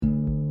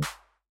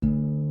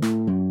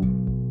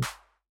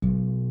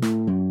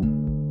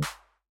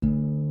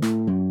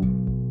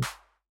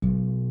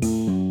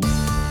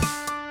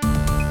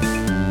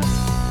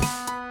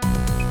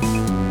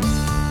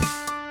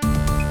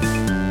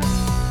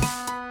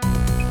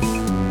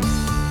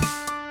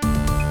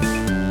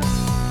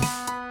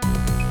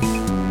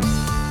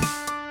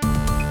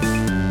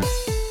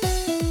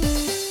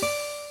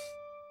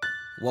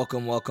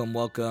Welcome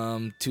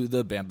to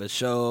the Bamba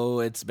Show.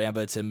 It's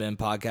Bamba Timbin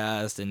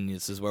podcast, and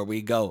this is where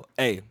we go.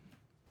 Hey,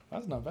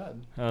 that's not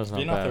bad. That was not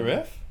Do you bad. know the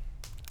riff?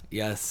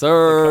 Yes,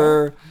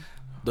 sir.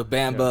 The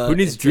Bamba. Who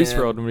needs and Juice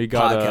Tim WRLD when we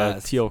got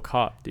podcast. Teal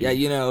Cop, dude? Yeah,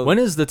 you know. When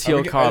is the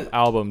Teal we Cop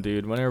album,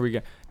 dude? When are we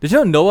going? Did you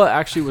know Noah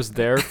actually was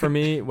there for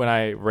me when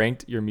I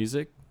ranked your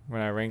music?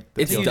 When I ranked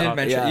the It's Teal You did Cop?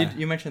 mention yeah.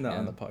 you mentioned that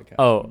on the podcast.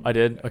 Oh, I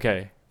did.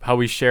 Okay, how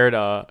we shared.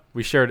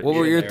 What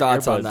were your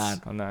thoughts on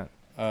that? On that.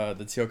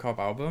 The Teal Cop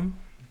album.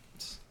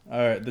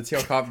 The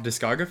Teal Cop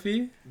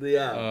discography.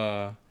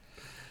 Yeah.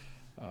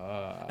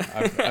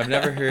 I've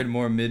never heard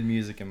more mid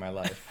music in my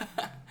life.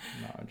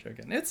 No, I'm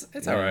joking. It's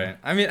alright.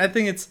 I mean, I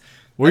think it's.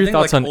 What are I your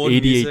thoughts think, on old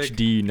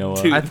ADHD, music-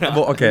 Noah? Dude.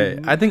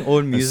 I think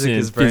old music seeing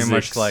is very physics.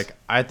 much like.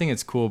 I think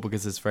it's cool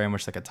because it's very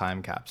much like a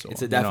time capsule.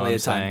 It's You know definitely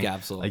what a I'm time saying?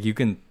 capsule. Like you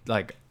can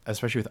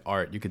especially with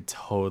art, you could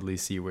totally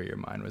see where your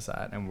mind was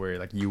at and where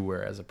like you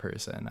were as a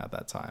person at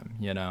that time.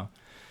 You know,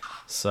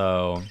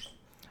 so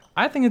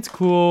I think it's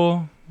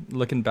cool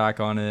looking back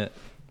on it.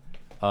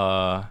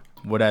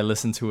 Would I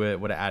listen to it?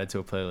 Would I add it to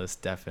a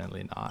playlist?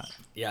 Definitely not.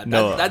 Yeah,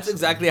 No. that's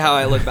exactly how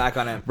I look back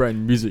on it.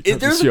 Brand music. Is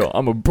there a-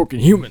 I'm a broken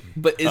human.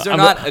 But is there I'm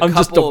not I'm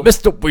just a couple?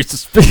 Mr. Waste of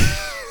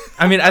space.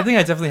 I mean, I think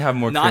I definitely have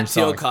more Not cringe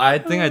Teal songs. Cop. I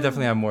think I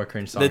definitely have more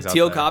cringe songs. The out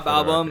Teal there, Cop for the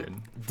album, record.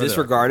 For the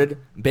disregarded.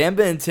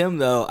 Bamba and Tim,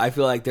 though, I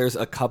feel like there's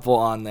a couple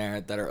on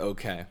there that are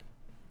okay.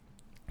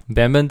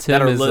 Bam and Tim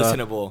That are is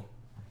listenable.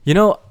 you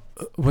know,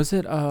 was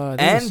it I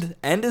think it was-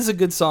 End is a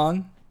good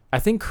song. I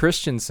think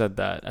Christian said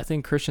that. I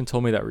think Christian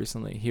told me that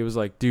recently. He was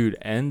like, dude,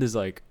 End is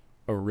like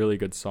a really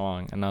good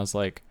song. And I was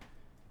like,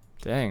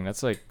 dang,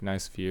 that's like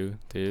nice of you,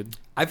 dude.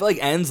 I feel like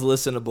End's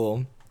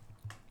listenable.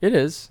 It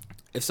is.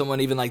 If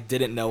someone even like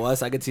didn't know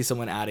us, I could see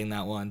someone adding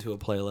that one to a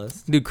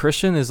playlist. Dude,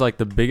 Christian is like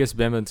the biggest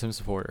Bamba and Tim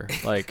supporter.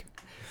 Like,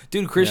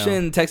 Dude,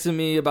 Christian texted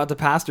me about the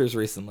pastors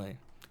recently.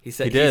 He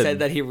He did. said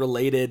that he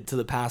related to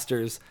the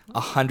pastors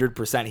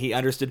 100%. He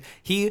understood.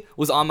 He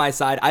was on my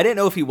side. I didn't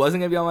know if he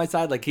wasn't gonna be on my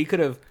side. Like he could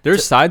have.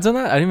 there's sides on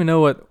that? I didn't even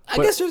know what. I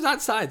guess there's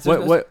not sides.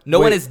 what- No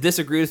one wait. has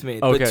disagreed with me,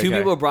 Okay, but two okay.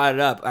 people brought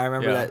it up. I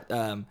remember Yeah.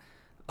 that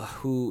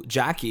who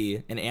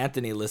Jackie and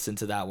Anthony listened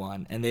to that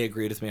one, and they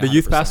agreed with me. The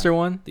youth 100%. pastor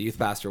one? The youth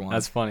pastor one.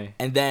 That's funny.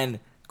 And then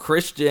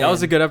Christian. That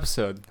was a good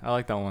episode. I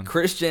like that one.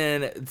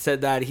 Christian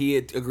said that he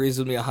agrees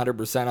with me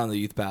 100% on the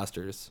youth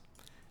pastors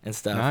and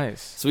stuff.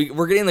 Nice. So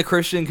we're getting the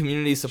Christian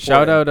community support.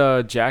 Shout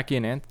out Jackie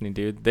and Anthony,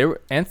 dude.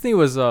 Anthony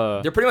was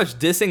They're pretty much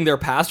dissing their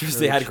pastors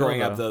they Really had chill,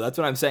 growing up, though. though. That's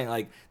what I'm saying.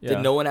 Like, Yeah. did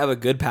no one have a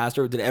good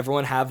pastor? Did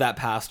everyone have that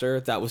pastor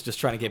that was just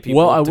trying to get people?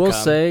 Well, I to will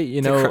come say,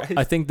 you to know, Christ?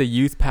 I think the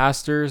youth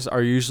pastors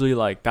are usually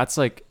like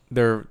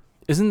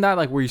isn't that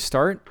like where you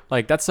start?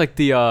 Like that's like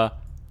the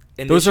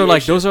those are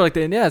like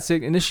it's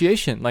like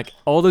initiation. Like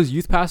all those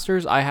youth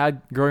pastors I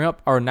had growing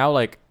up are now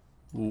like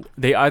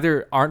they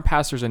either aren't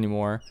pastors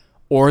anymore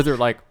or they're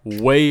like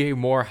way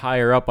more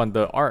higher up on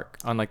the arc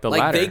on like the like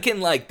ladder. they can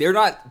they're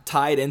not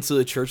tied into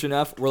the church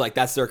enough where like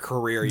that's their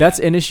career. That's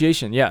yet.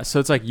 initiation. Yeah. So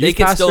it's like youth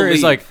can still pastor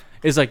is leave.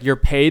 like you're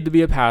paid to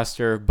be a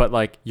pastor, but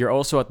like you're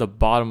also at the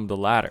bottom of the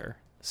ladder.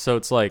 So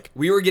it's like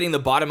we were getting the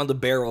bottom of the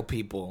barrel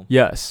people.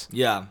 yes.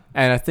 Yeah.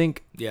 And I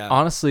think, Yeah.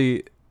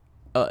 honestly,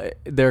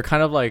 they're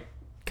kind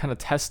of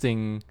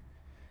testing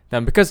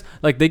them because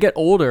like they get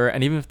older,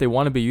 and even if they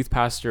want to be youth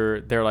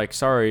pastor, they're like,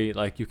 sorry,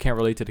 like you can't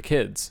relate to the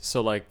kids,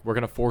 so like we're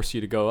gonna force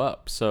you to go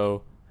up.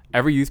 So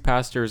every youth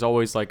pastor is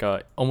always like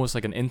almost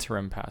like an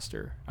interim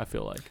pastor. I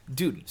feel like,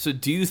 Dude, so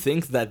do you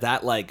think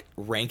that like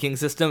ranking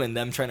system and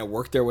them trying to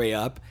work their way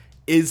up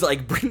is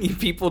like bringing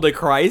people to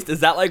Christ?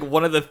 Is that like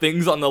one of the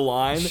things on the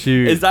line?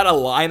 Shoot. Is that a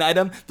line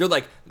item? They're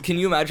like, can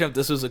you imagine if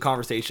this was a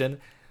conversation?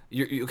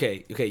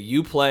 Okay,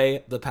 you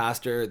play the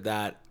pastor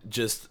that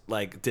just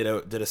like did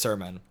a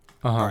sermon.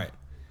 Uh-huh. All right,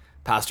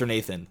 Pastor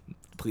Nathan,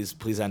 please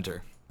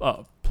enter.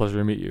 pleasure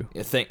to meet you.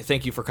 Yeah,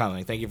 thank you for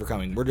coming. Thank you for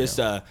coming. We're just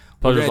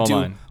Pleasure's all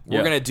mine. we're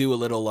Yeah. gonna do a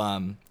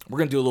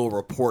little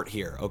report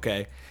here.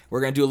 Okay,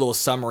 we're gonna do a little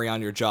summary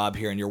on your job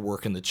here and your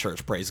work in the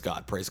church. Praise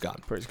God. Praise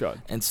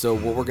God. And so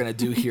what we're gonna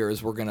do here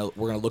is we're gonna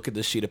look at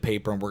this sheet of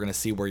paper and we're gonna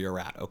see where you're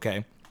at.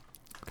 Okay.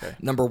 Okay.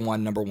 Number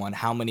one.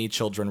 How many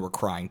children were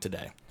crying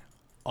today?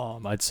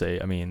 I'd say,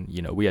 I mean,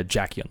 you know, we had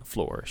Jackie on the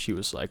floor. She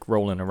was like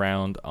rolling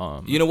around.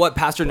 You know what,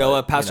 Pastor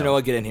Noah, you know.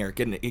 Noah, get in here.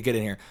 Get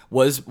in here.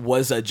 Was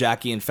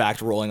Jackie in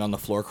fact rolling on the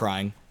floor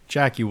crying?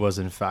 Jackie was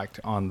in fact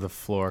on the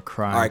floor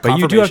crying. All right, but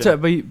you do have to,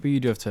 confirmation. but you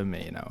do have to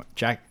admit, you know,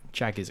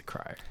 Jackie's a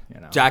crier. You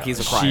know, Jackie's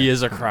a crier. She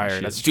is a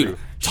crier. That's Dude, true.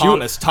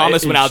 Thomas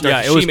went out there.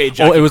 Yeah, She made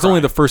Jackie it was only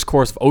cry. the first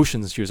chorus of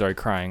Oceans. She was already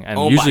crying, and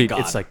Oh my usually God.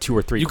 it's like 2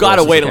 or 3. You gotta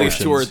choruses wait of at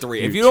least 2 or Oceans. 3.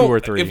 You- If you 2 don't, or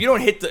 3.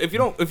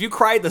 if you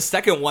cry the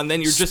second one,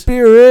 then you're just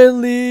Spirit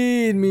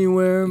lead me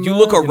where you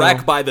look a you wreck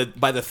know. by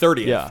the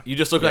 30th. Yeah. You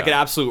just look like an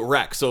Yeah. absolute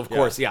wreck. So of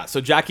course, yeah. So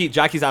Jackie's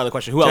out of the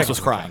question. Who else was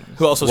crying?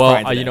 Who else was Well,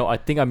 crying? Today? you know, I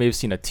think I may have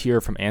seen a tear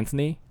from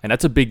Anthony, and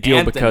that's a big deal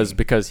Anthony.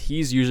 because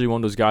he's usually one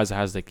of those guys that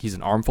has like he's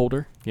an arm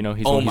folder. You know,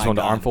 he's Oh one my of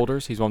the God. arm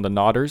folders. He's one of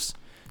the nodders.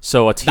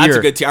 So a tear. that's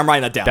a good tear. I'm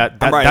writing that down.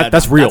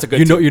 That's real. That's a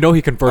good tear. You know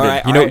he converted. All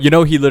right, all right. You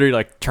know he literally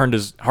like turned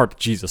his heart to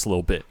Jesus a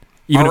little bit.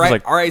 Even All if right,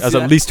 it's like all right, that's see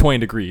at that? least 20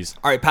 degrees.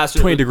 All right, Pastor.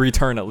 20-degree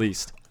turn at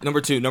least. Number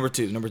two.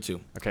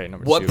 Okay,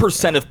 number What 2.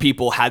 percent of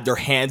people had their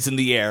hands in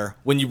the air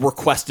when you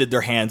requested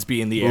their hands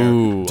be in the air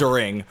Ooh.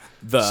 during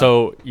the?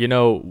 So,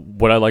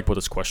 what I like about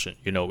this question,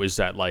 is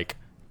that like,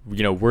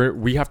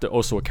 we have to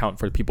also account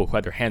for the people who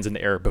had their hands in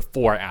the air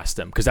before I asked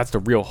them, because that's the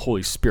real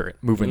Holy Spirit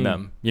moving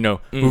them,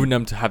 moving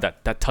them to have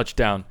that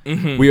touchdown.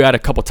 We had a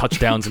couple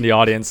touchdowns in the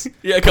audience.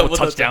 Yeah, a couple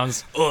couple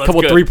touchdowns, Oh, that's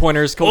couple good.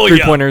 3-pointers, Oh,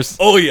 yeah.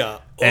 Oh yeah.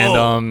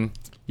 And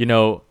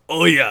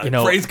Oh yeah.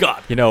 Praise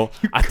God.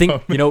 I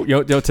think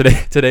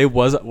today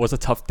was a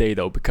tough day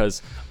though,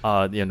 because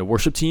the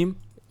worship team,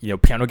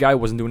 piano guy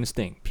wasn't doing his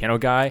thing. Piano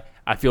guy,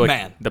 I feel like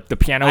Man, the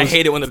piano. I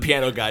hate it when the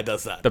piano guy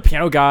does that. The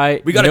piano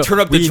guy. We got to turn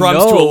up the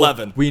drums to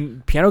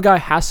 11. Piano guy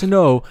has to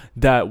know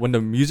that when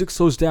the music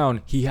slows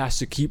down, he has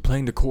to keep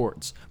playing the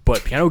chords.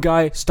 But piano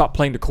guy stopped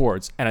playing the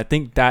chords, and I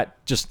think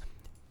that just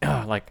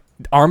like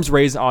arms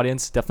raised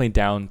audience definitely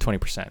down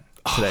 20%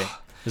 today.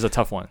 Is a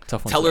tough one. Tell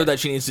her today. that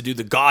she needs to do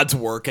the God's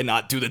work and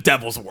not do the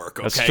devil's work.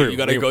 Okay, That's true. You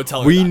got to go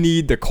tell her. We that.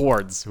 need the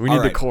chords. We need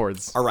the right.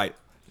 chords. All right.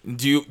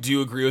 Do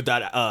you agree with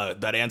that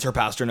answer,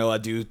 Pastor Noah?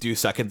 Do you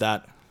second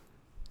that?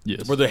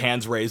 Yes. Were the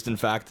hands raised? In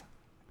fact,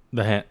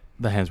 The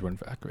hands were in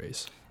fact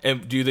raised.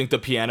 and do you think the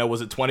piano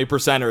was at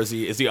 20%, or is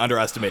he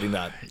underestimating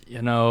that?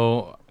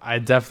 I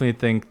definitely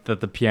think that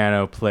the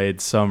piano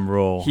played some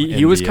role.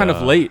 He was kind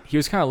of late. He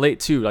was kind of late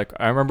too. Like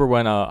I remember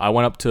when I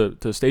went up to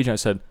the stage and I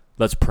said,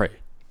 "Let's pray."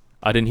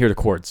 I didn't hear the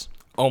chords.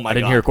 Oh my God! I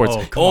didn't hear chords.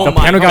 Oh, come on. The Oh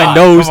my piano guy God.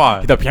 knows. Come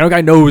on. The piano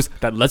guy knows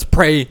that "let's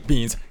pray"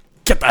 means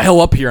get the hell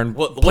up here and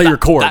play your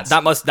chords.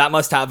 That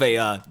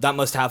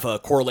must have a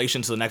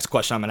correlation to the next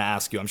question I'm going to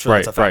ask you. I'm sure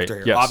that's a factor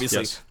here. Yes, Obviously,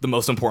 yes. the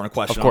most important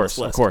question. Of course,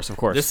 on this of list.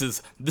 course.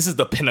 This is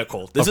the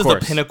pinnacle. This Of is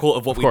course. the pinnacle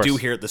of what we course. do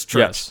here at this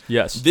church.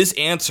 Yes. This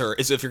answer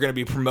is if you're going to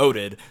be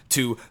promoted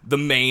to the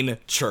main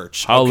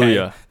church.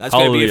 Hallelujah. Okay? That's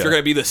going to be if Hallelujah. you're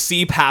going to be the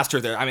C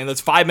pastor there. I mean,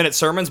 that's 5-minute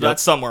sermons, but Yep.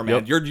 that's somewhere, man.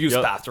 Yep. You're youth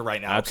Yep. pastor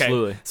right now. Okay.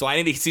 Absolutely. So I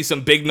need to see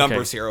some big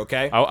numbers here.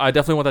 Okay. I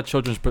definitely want that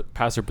children's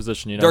pastor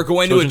position. They're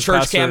going to a Children's church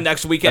pastor, camp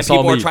next weekend. that's all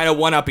People are me. trying to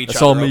one up each That's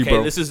other. all me, okay,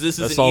 bro. this is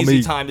That's an all easy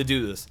me. time to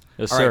do this.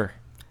 Yes, All right. sir.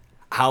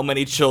 How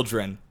many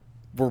children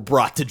were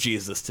brought to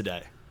Jesus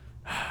today?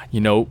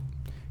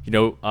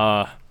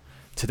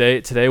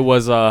 Today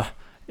was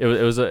it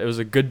was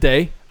a good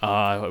day.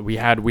 We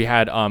had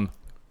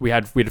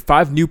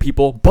 5 new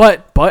people,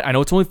 but I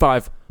know it's only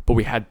 5, but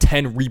we had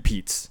 10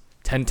 repeats.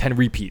 10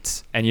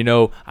 repeats. And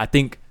I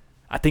think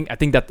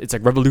that it's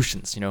like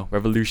revolutions,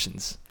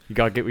 revolutions. We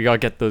gotta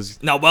get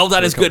those. Now,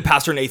 that is good,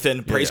 Pastor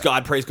Nathan. Praise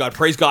God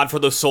for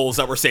those souls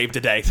that were saved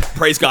today.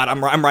 Praise God.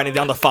 I'm writing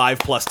down the 5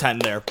 plus 10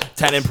 there.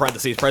 10 in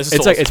parentheses. Praise the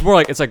souls. It's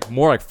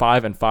more like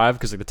 5 and 5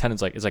 because like the 10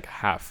 is like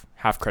half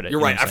credit.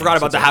 You're you know right. what I I'm forgot saying?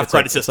 about the So half it's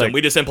credit like- system. it's like-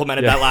 We just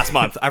implemented that last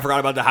month. I forgot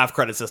about the half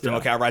credit system.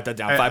 Okay, I'll write that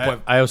down. 5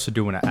 point. I also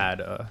do want to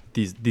add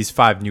these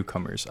 5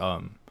 newcomers.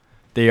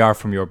 They are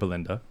from Yorba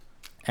Linda,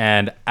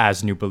 and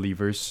as new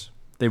believers,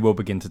 they will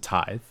begin to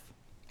tithe.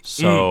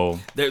 So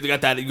You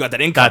got that income.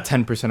 that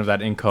 10% of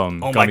that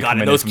income. Oh my gonna God! come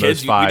And in those from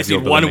kids, we five just need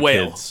Yorba one Linda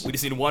whale. kids. We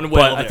just need one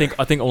whale. But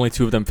I think only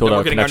 2 of them filled Then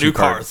out we're a getting our connection new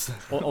card. cars.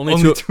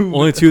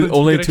 Only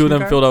two of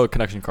them filled out a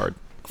connection card.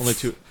 Only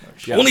 2.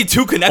 Yeah. Only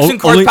 2 connection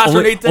cards,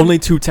 Pastor Nathan. Only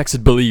 2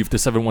 texted believe to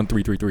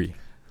 71333.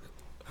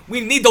 We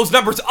need those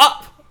numbers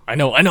up. I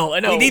know.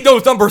 We need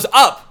those numbers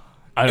up.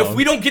 I know. If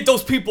we don't get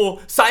those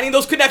people signing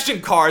those connection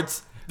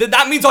cards, then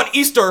that means on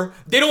Easter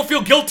they don't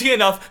feel guilty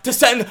enough to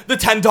send the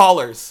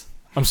 $10.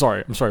 I'm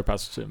sorry,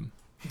 Pastor Tim.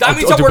 That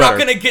means I'll that do we're not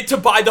better. going to get to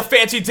buy the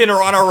fancy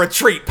dinner on our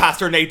retreat,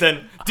 Pastor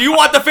Nathan. Do you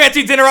want the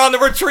fancy dinner on the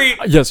retreat?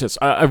 Yes.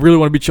 I really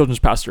want to be children's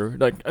pastor.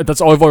 Like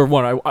that's all I've ever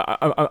wanted.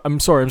 I'm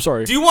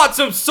sorry. Do you want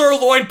some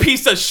sirloin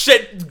piece of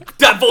shit,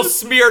 devil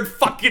smeared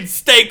fucking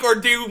steak, or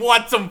do you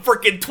want some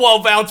freaking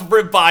 12-ounce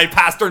ribeye,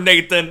 Pastor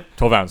Nathan?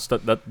 12 ounce.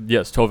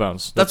 Yes, 12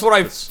 ounce. That's what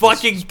I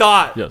fucking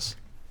thought. Yes.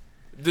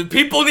 The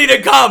people need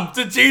to come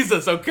to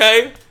Jesus,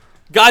 okay?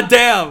 God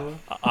damn.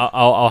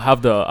 I'll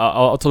have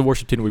I'll tell the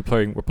worship team we're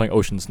playing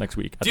Oceans next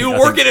week. Do you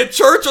work in a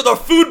church or the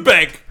food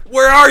bank?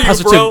 Where are you,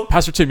 bro?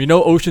 Pastor Tim,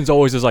 Oceans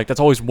always is like that's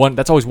always one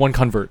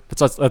convert.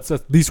 That's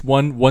at least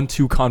one,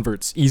 2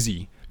 converts,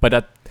 easy. But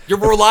that You're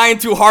relying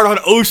too hard on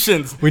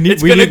Oceans. we need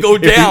it's gonna go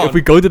down. If we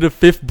go to the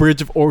 5th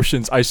bridge of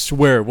Oceans, I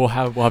swear we'll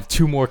have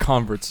 2 more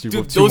converts. Dude, Dude,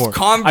 we'll have 2 those more.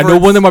 converts- I know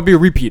one of them might be a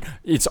repeat.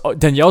 It's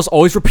Danielle's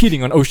always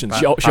repeating on Oceans.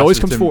 She always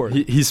comes Tim, forward.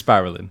 He's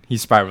spiraling.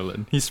 He's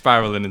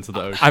spiraling into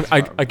the ocean.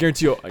 I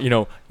guarantee you, you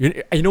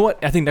know what?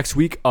 I think next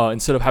week,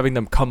 instead of having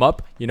them come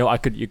up, I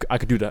could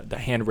do the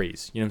hand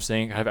raise. You know what I'm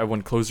saying? Have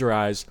everyone close their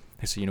eyes.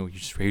 And so you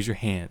just raise your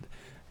hand.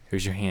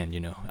 Here's your hand.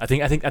 I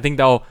think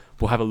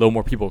we'll have a little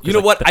more people. 'Cause, You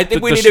know what? I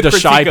think we need to the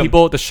shy critique 'em.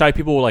 people. The shy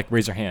people will like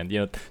raise their hand.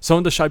 Some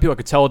of the shy people I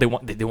could tell they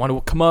want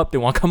to come up. They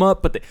want to come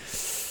up, but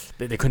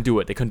They couldn't do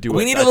it. They couldn't do it.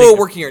 We need I a little think,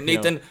 work here,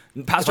 Nathan.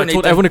 Pastor If I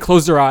told Nathan. everyone to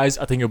close their eyes,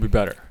 I think it'll be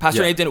better.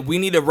 Pastor Yeah. Nathan, we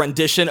need a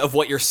rendition of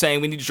what you're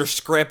saying. We need your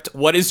script.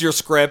 What is your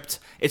script?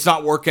 It's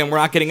not working. We're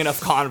not getting enough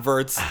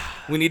converts.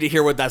 We need to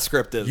hear what that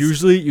script is.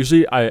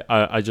 Usually,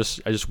 I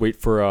just wait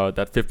for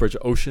that fifth bridge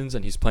of Oceans,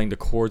 and he's playing the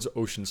chords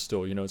Oceans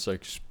still. You know, it's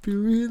like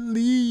Spirit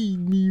lead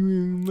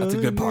me. That's a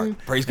good part.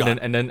 Praise God.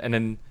 And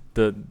then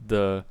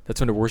the that's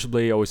when the worship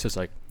lady always says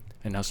like,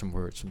 and now some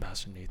words from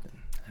Pastor Nathan.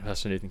 And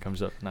Pastor Nathan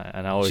comes up,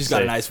 and I always She's say,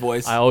 got a nice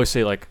voice. I always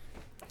say like,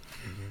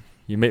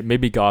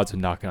 maybe God's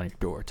knocking on your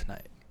door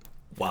tonight.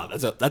 Wow,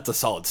 that's a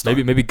solid start.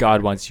 Maybe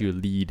God wants you to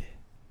lead,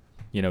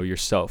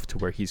 yourself to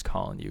where He's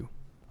calling you.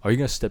 Are you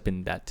gonna step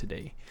in that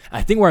today?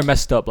 I think where I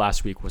messed up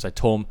last week was I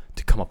told him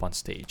to come up on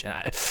stage, and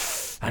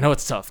I know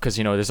it's tough because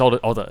there's all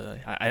the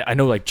I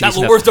know like that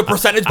Jason lowers the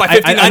percentage by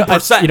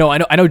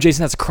 59%. I know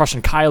Jason has a crush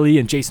on Kylie,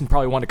 and Jason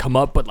probably want to come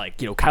up, but like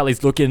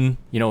Kylie's looking,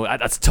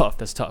 that's tough.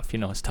 That's tough.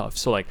 It's tough.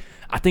 So like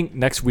I think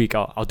next week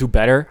I'll do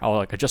better. I'll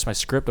like adjust my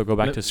script. I'll go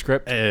back to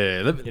script.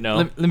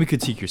 Let me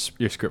critique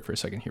your script for a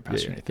second here,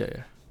 Pastor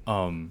Nathan.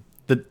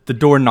 Yeah. The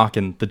door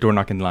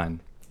knocking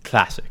line,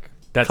 classic.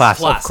 That's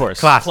classic. of course.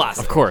 Classic.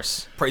 Of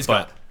course. Praise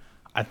God.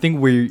 I think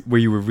where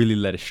you were really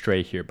led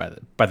astray here by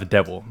the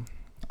devil,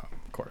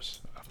 of course.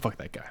 Fuck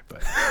that guy,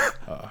 but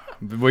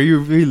where you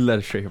were really led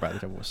astray here by the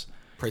devil was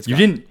Praise you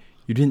God.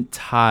 didn't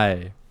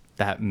tie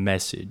that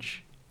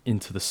message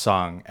into the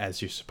song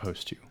as you're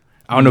supposed to.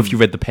 I don't know if you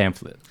read the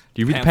pamphlet.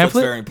 Do you read the Pamphlet's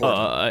pamphlet? very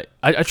important.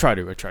 I try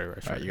to. All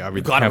right, you gotta read,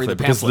 You gotta read the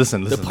because pamphlet.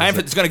 listen. The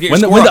pamphlet is listen. gonna get your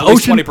score up at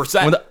least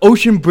 20%. When the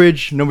Ocean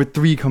Bridge number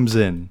 3 comes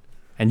in,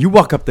 and you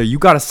walk up there, you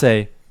gotta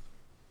say,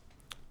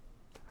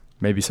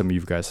 maybe some of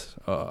you guys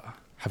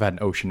have had an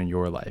ocean in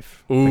your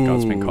life that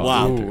God's been calling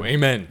wow. you through.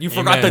 Amen. You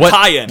forgot Amen. the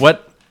tie-in.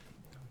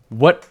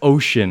 What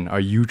ocean are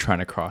you trying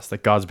to cross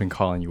that God's been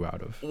calling you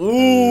out of?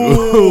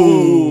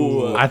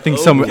 Ooh. I think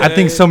some of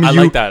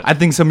you like that. I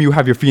think some of you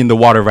have your feet in the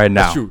water right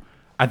now. That's true.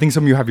 I think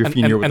some of you have your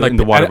feet in like,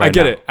 the water right now. I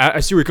get it. I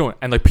see where you're going.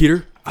 And like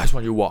Peter, I just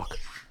want you to walk.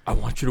 I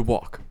want you to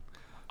walk.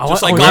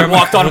 Just like God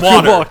walked on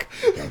water. I want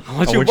I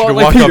want you you to to walk walk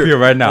like up Peter. here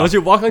right now. I want you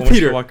to walk like I want you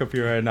Peter. to walk up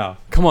here right now.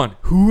 Come on.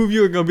 Who of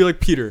you are going to be like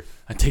Peter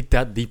and take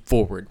that leap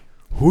forward?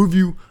 Who of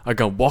you are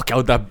going to walk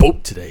out that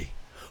boat today?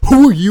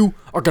 Who of you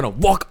are going to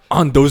walk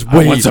on those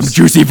waves? I want some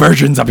juicy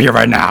versions up here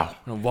right now.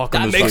 Walk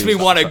on That those makes me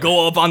waves. want to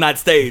go up on that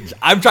stage.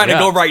 I'm trying to Yeah.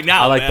 go right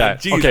now. I like man. that.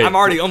 Jeez, Okay. I'm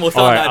already almost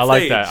All on right, that I like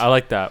stage. that. I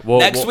like that. Well,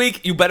 Next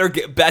week, you better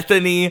get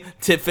Bethany,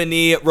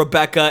 Tiffany,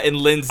 Rebecca, and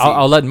Lindsay.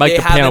 I'll let Mike, They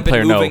the piano haven't been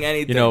player, know. moving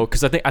anything.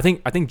 Because I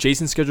think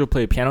Jason's scheduled to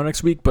play piano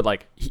next week, but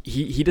like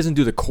he doesn't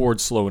do the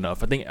chords slow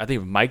enough. I think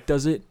if Mike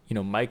does it,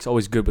 Mike's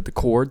always good with the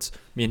chords.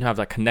 Me and him have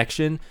that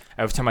connection.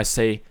 Every time I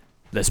say,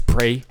 "Let's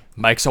pray,"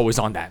 Mike's always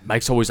on that.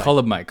 Mike's always Call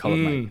like, up Mike. Mike's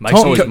always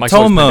Mike's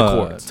tell always him playing the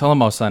chords. tell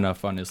him I'll sign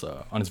up on his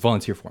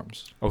volunteer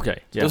forms. Okay,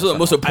 yeah. Those are the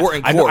most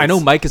important I chords. know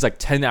Mike is like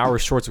 10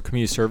 hours short of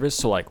community service,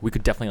 so like we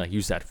could definitely like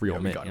use that for real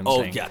minute. got You it. know what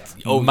Oh, I'm saying?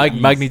 yeah. Oh,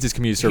 Mike needs his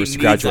community service needs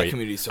to that graduate.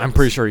 community I'm service.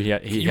 pretty sure he You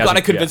has got to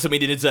it, convince yeah. him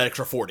he needs that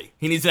extra 40.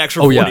 He needs an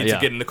extra Oh 40 yeah, to yeah.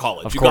 get into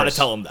college. Of You got to course.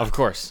 tell him that. Of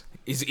course.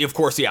 Of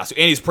course he has to.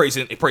 And he's praise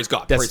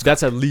God.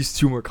 That's at least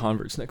 2 more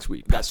converts next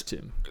week. That's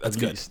Tim. That's At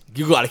good. least.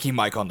 You got to keep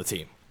Mike on the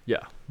team. Yeah.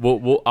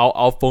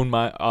 I'll phone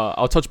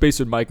I'll touch base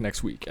with Mike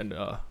next week, and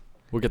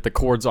we'll get the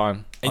chords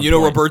on. And point.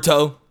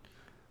 Roberto,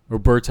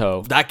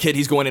 Roberto. that kid,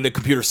 he's going into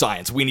computer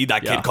science. We need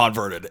that Yeah. kid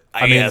converted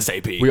I mean,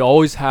 ASAP. We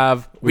always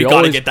have. We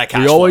gotta get that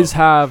cash We always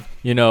flow. have,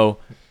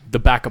 the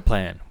backup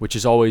plan, which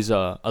is always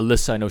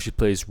Alyssa. I know she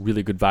plays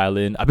really good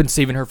violin. I've been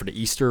saving her for the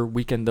Easter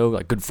weekend though,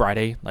 like Good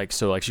Friday,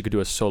 so she could do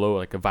a solo,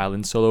 like a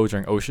violin solo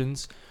during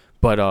Oceans.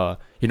 But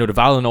the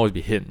violin always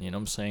be hidden. You know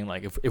what I'm saying?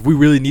 Like if we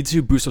really need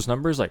to boost those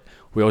numbers, like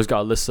we always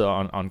got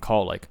Alyssa on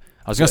call. Like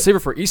I was gonna save her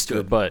for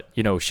Easter, but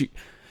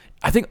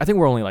I think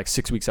we're only like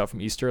 6 weeks out from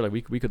Easter. Like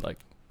we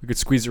could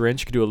squeeze her in.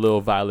 She could do a little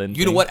violin.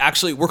 You know thing. what?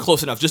 Actually, we're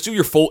close enough. Just do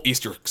your full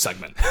Easter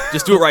segment.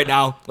 Just do it right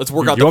now. Let's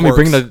work out You the want me to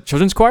bring quirks. the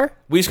children's choir?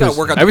 We just gotta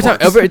work out the every time.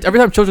 quirks. Every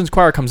time children's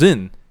choir comes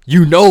in,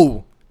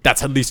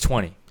 that's at least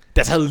 20.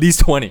 That's at least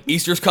 20.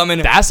 Easter's coming.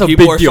 That's a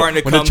People big are deal. starting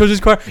to When come. the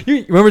children's choir,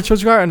 you remember the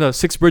children's choir and the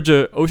Sixth Bridge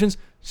of Oceans?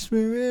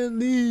 Spirit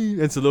lead.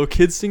 It's the little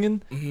kids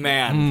singing.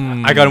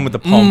 Man. I got him with the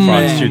palm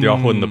fronds too. They're all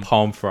holding the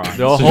palm fronds.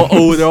 They're all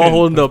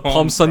holding the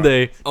Palm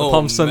Sunday,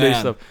 Oh, Sunday man.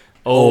 stuff.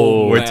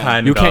 Oh, we're man.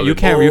 tying You it up.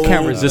 can't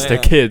Oh, resist man.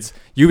 the kids.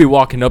 You be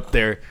walking up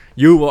there.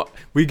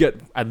 We get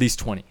at least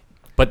 20.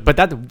 But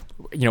that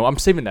I'm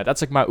saving that.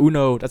 That's like my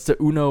Uno. That's the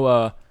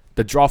Uno.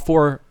 The draw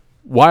 4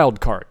 wild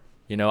card.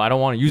 I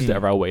don't want to use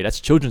that right away. That's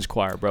children's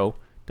choir, bro.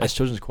 That's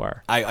children's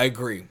choir. I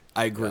agree.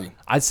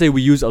 I'd say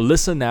we use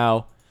Alyssa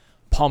now.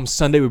 Palm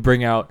Sunday we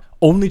bring out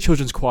only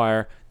children's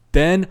choir.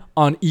 Then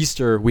on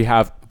Easter we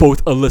have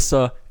both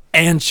Alyssa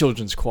and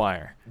children's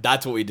choir.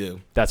 That's what we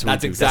do. That's what we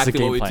do. exactly That's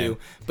the what we game do.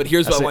 plan. But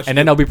here's what I want you And to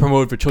then do. I'll be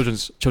promoted for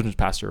children's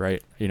pastor,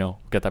 right?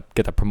 Get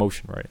that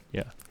promotion right.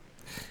 Yeah.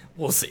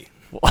 We'll see.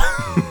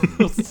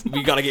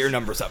 We got to get your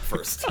numbers up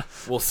first.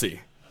 We'll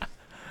see.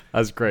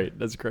 That's great.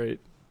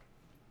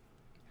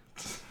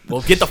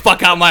 Well, get the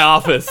fuck out of my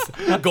office.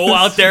 Go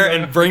out there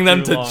and bring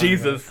them to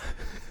Jesus.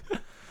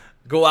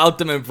 Go out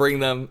them and bring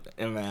them.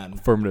 And man.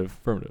 Affirmative.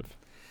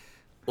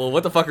 Well,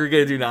 what the fuck are we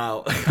gonna do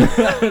now?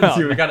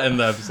 Dude, we gotta end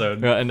the episode.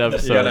 We gotta end the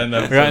episode. You gotta end the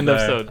episode. We gotta end the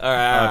there. episode. All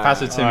right.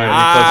 Pastor Tim, you have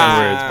All any closing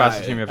right. words?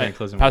 Pastor Tim, you have any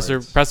closing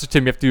words? Pastor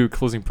Tim, you have to do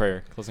closing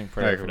prayer. Closing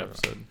prayer Alright, for the cool.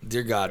 episode.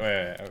 Dear God.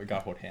 Wait, we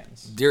gotta hold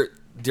hands.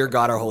 Dear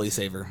God, our Holy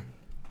Savior,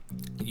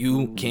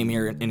 you came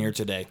here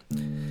today,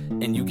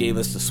 and you gave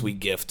us the sweet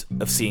gift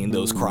of seeing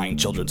those crying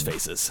children's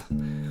faces.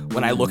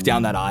 When I look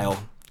down that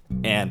aisle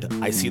and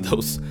I see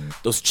those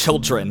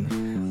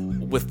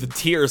children with the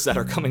tears that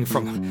are coming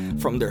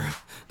from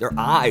their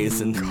eyes,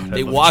 and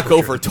they walk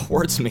over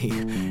towards me,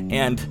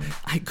 and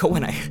I go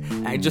and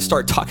I just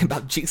start talking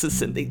about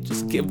Jesus, and they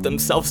just give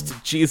themselves to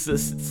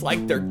Jesus. It's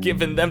like they're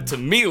giving them to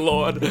me,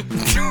 Lord.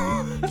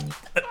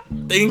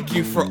 Thank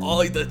you for all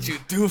that you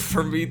do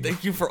for me.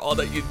 Thank you for all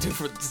that you do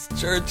for this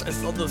church. I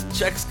saw those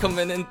checks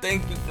coming in.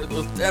 Thank you for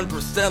those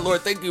 10%,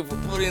 Lord. Thank you for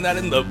putting that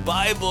in the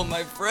Bible,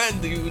 my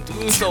friend. You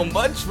do so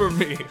much for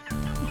me.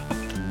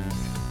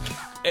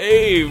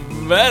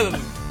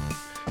 Amen.